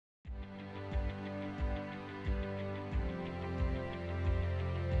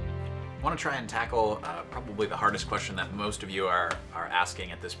I want to try and tackle probably the hardest question that most of you are asking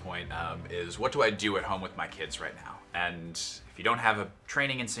at this point is what do I do at home with my kids right now? And if you don't have a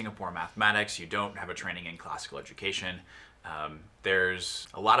training in Singapore mathematics, you don't have a training in classical education, there's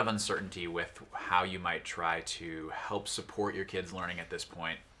a lot of uncertainty with how you might try to help support your kids' learning at this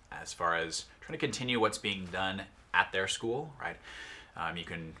point as far as trying to continue what's being done at their school, right?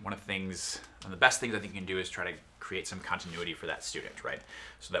 One of the best things I think you can do is try to create some continuity for that student, right?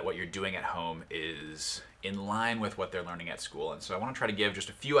 So that what you're doing at home is in line with what they're learning at school. And so I want to try to give just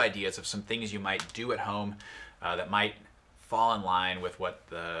a few ideas of some things you might do at home that might fall in line with what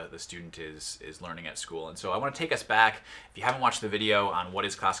the student is learning at school. And so I want to take us back. If you haven't watched the video on what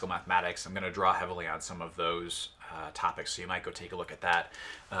is classical mathematics, I'm going to draw heavily on some of those topics, so you might go take a look at that.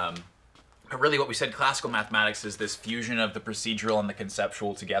 But really what we said, classical mathematics is this fusion of the procedural and the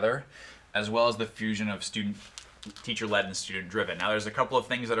conceptual together, as well as the fusion of teacher-led and student-driven. Now there's a couple of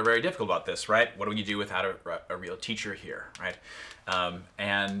things that are very difficult about this, right? What do you do without a real teacher here, right?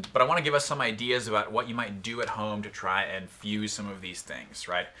 But I want to give us some ideas about what you might do at home to try and fuse some of these things,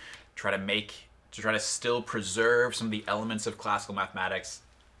 right? Try to still preserve some of the elements of classical mathematics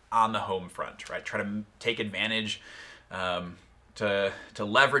on the home front, right? Try to take advantage to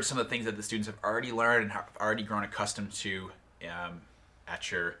leverage some of the things that the students have already learned and have already grown accustomed to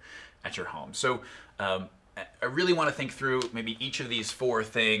at your home. So I really want to think through maybe each of these four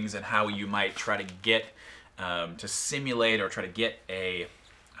things and how you might try to get to simulate or try to get a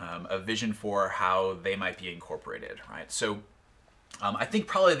vision for how they might be incorporated, right? So I think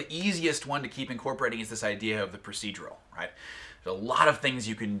probably the easiest one to keep incorporating is this idea of the procedural, right? There's a lot of things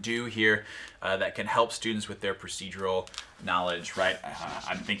you can do here that can help students with their procedural knowledge, right?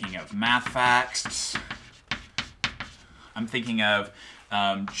 I'm thinking of math facts. I'm thinking of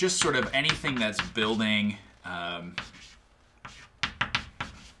just sort of anything that's building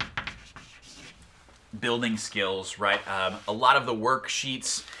skills, right? A lot of the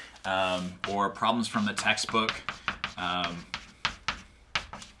worksheets or problems from the textbook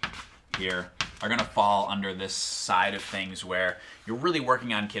here are going to fall under this side of things where you're really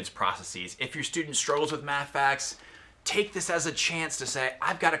working on kids' processes. If your student struggles with math facts, take this as a chance to say,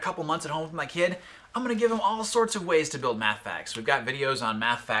 I've got a couple months at home with my kid. I'm going to give them all sorts of ways to build math facts. We've got videos on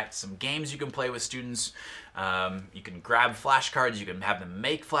math facts, some games you can play with students. You can grab flashcards. You can have them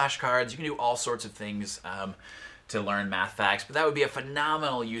make flashcards. You can do all sorts of things to learn math facts. But that would be a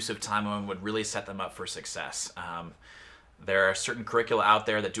phenomenal use of time and would really set them up for success. There are certain curricula out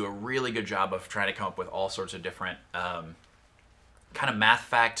there that do a really good job of trying to come up with all sorts of different kind of math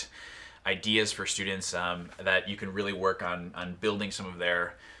fact ideas for students that you can really work on building some of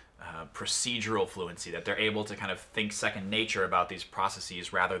their procedural fluency, that they're able to kind of think second nature about these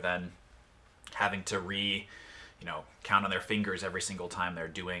processes rather than having to count on their fingers every single time they're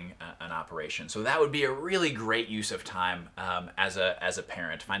doing an operation. So that would be a really great use of time as a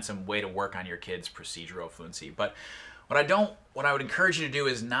parent. Find some way to work on your kids' procedural fluency. But what I would encourage you to do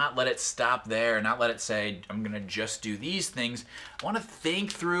is not let it stop there, not let it say, I'm going to just do these things. I want to think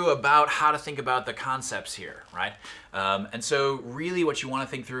through about how to think about the concepts here, right? And so really what you want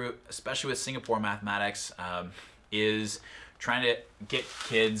to think through, especially with Singapore mathematics, is trying to get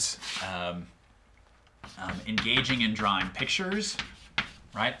kids engaging in drawing pictures,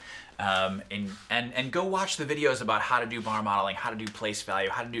 right? And go watch the videos about how to do bar modeling, how to do place value,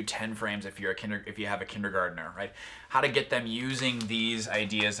 how to do 10 frames if you have a kindergartner, right? How to get them using these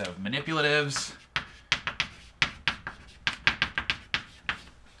ideas of manipulatives.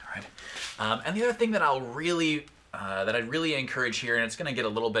 All right. And the other thing that I'd really encourage here, and it's going to get a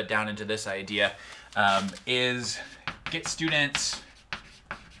little bit down into this idea, is get students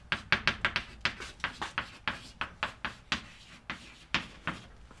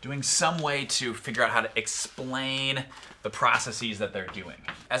doing some way to figure out how to explain the processes that they're doing.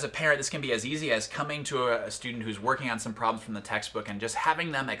 As a parent, this can be as easy as coming to a student who's working on some problems from the textbook and just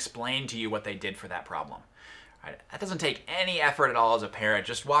having them explain to you what they did for that problem. Right? That doesn't take any effort at all as a parent.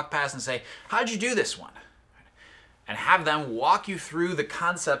 Just walk past and say, how'd you do this one? And have them walk you through the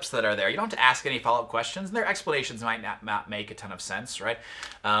concepts that are there. You don't have to ask any follow-up questions. Their explanations might not make a ton of sense, right?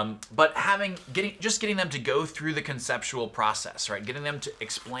 But getting them to go through the conceptual process, right? Getting them to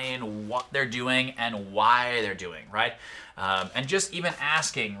explain what they're doing and why they're doing, right? And just even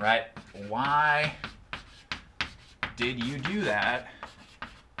asking, right? Why did you do that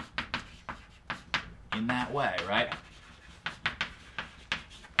in that way, right?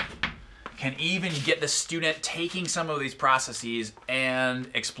 Can even get the student taking some of these processes and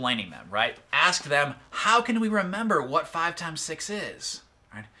explaining them, right? Ask them, how can we remember what 5 times 6 is,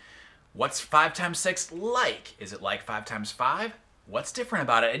 right? What's 5 times 6 like? Is it like 5 times 5? what's different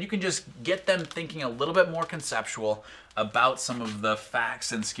about it, and you can just get them thinking a little bit more conceptual about some of the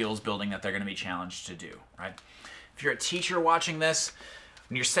facts and skills building that they're going to be challenged to do, right? If you're a teacher watching this,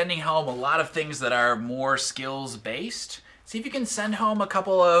 when you're sending home a lot of things that are more skills based, see if you can send home a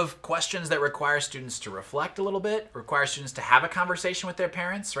couple of questions that require students to reflect a little bit, require students to have a conversation with their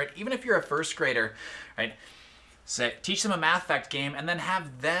parents, right? Even if you're a first grader, right? Say, teach them a math fact game and then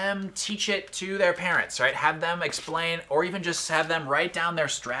have them teach it to their parents, right? Have them explain, or even just have them write down their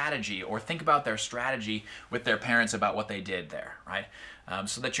strategy or think about their strategy with their parents about what they did there, right?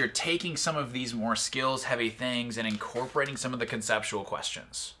 So that you're taking some of these more skills heavy things and incorporating some of the conceptual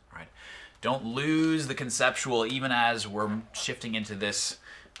questions, right? Don't lose the conceptual even as we're shifting into this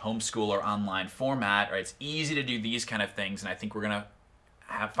homeschool or online format, right? It's easy to do these kind of things, and I think we're gonna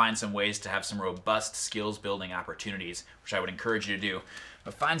find some ways to have some robust skills building opportunities, which I would encourage you to do,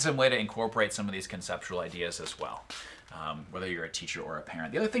 but find some way to incorporate some of these conceptual ideas as well, whether you're a teacher or a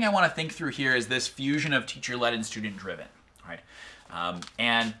parent. The other thing I want to think through here is this fusion of teacher-led and student-driven, right?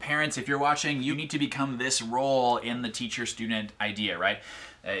 And parents, if you're watching, you need to become this role in the teacher-student idea, right?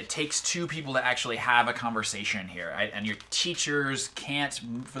 It takes two people to actually have a conversation here, right? And your teachers can't,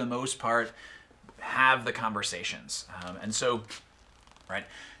 for the most part, have the conversations. And so, right,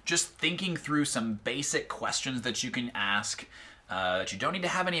 just thinking through some basic questions that you can ask that you don't need to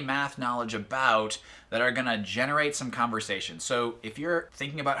have any math knowledge about that are going to generate some conversation. So if you're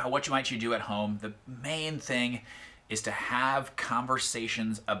thinking about what you might do at home, the main thing is to have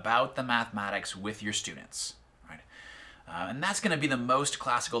conversations about the mathematics with your students, right? And that's going to be the most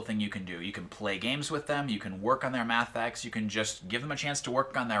classical thing you can do. You can play games with them, you can work on their math facts, you can just give them a chance to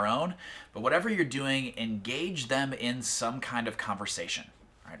work on their own, but whatever you're doing, engage them in some kind of conversation,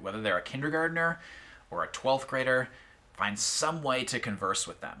 right? Whether they're a kindergartner or a 12th grader, find some way to converse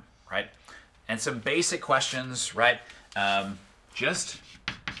with them, right? And some basic questions, right? Just,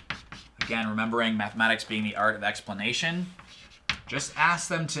 again, remembering mathematics being the art of explanation, just ask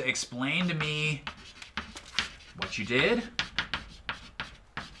them to explain to me what you did,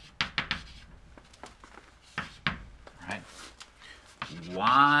 right?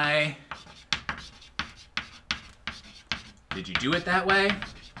 Why did you do it that way?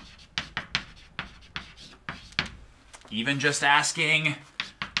 Even just asking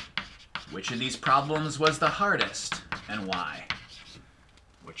which of these problems was the hardest and why?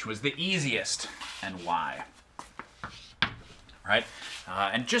 Which was the easiest and why? Right?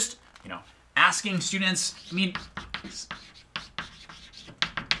 And just, asking students,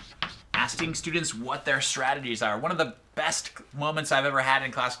 asking students what their strategies are. One of the best moments I've ever had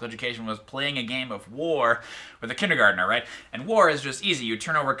in classical education was playing a game of war with a kindergartner, right? And war is just easy. You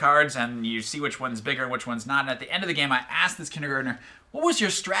turn over cards and you see which one's bigger and which one's not. And at the end of the game, I asked this kindergartner, what was your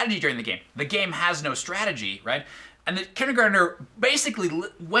strategy during the game? The game has no strategy, right? And the kindergartner basically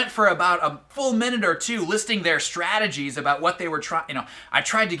went for about a full minute or two listing their strategies about what they were trying. I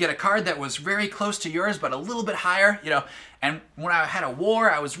tried to get a card that was very close to yours, but a little bit higher, And when I had a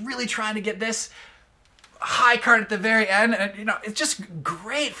war, I was really trying to get this high card at the very end. And, it's just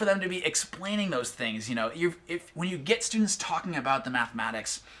great for them to be explaining those things. When you get students talking about the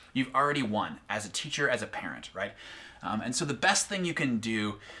mathematics, you've already won as a teacher, as a parent, right? And so the best thing you can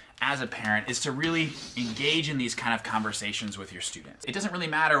do as a parent is to really engage in these kind of conversations with your students. It doesn't really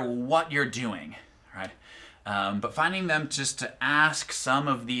matter what you're doing, right? But finding them just to ask some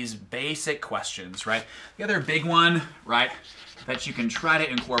of these basic questions, right? The other big one, right, that you can try to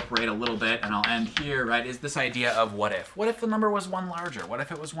incorporate a little bit, and I'll end here, right, is this idea of what if. What if the number was one larger? What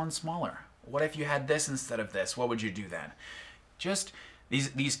if it was one smaller? What if you had this instead of this? What would you do then? Just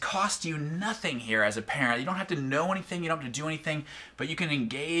these cost you nothing here as a parent. You don't have to know anything, you don't have to do anything, but you can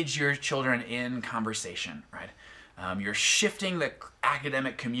engage your children in conversation, right? You're shifting the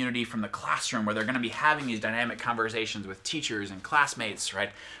academic community from the classroom where they're going to be having these dynamic conversations with teachers and classmates, right,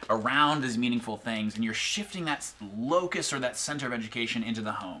 around these meaningful things, and you're shifting that locus or that center of education into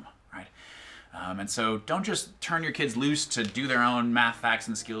the home, right? And so don't just turn your kids loose to do their own math facts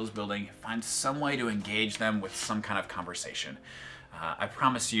and skills building. Find some way to engage them with some kind of conversation. I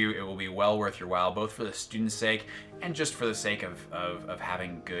promise you it will be well worth your while, both for the student's sake and just for the sake of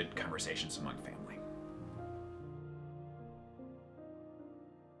having good conversations among family.